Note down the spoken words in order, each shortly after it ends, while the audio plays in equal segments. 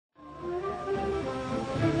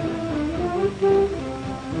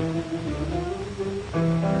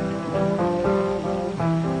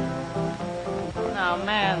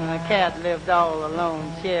cat lived all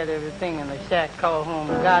alone, shared everything in the shack called home.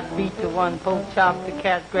 Got beat to one pork chop, the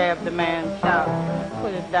cat grabbed the man's chop.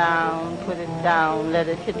 Put it down, let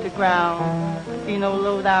it hit the ground. Be no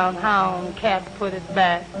low-down hound, cat put it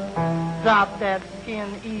back. Drop that skin,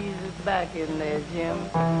 ease it back in there, Jim.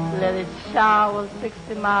 Let it shower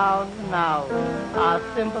 60 miles an hour. I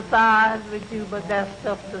sympathize with you, but that's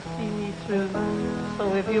stuff to see me through.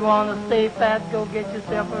 So if you want to stay fat, go get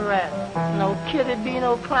yourself a rat. No kitty be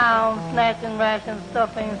no clown, snatching ration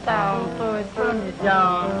stuff ain't sound. Throw it from you,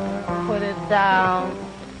 John. Put it down.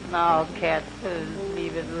 Now, cat,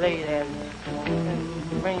 leave it late and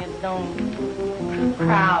bring it down.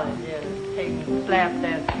 Crowd it, just take and slap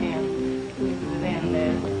that skin. Leave it in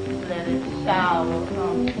there. Let it shower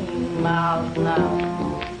 15 miles an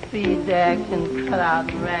hour. Feed the action, cut out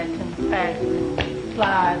the ration, pack it.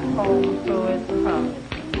 Slide home, throw it from it.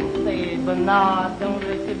 Say, Bernard, don't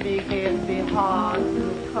let your big head be hard.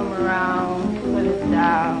 Come around, put it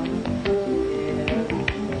down. Yeah,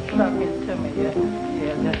 suck it to me, yeah.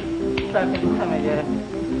 Yeah, just suck it to me, yeah.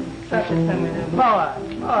 Suck it to me, yeah. Boy.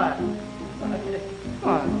 Come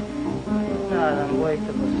on. Now I'm wake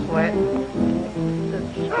up a sweat. Just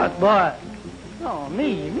shut, boy. No, me.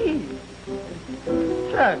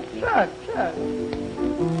 Shut.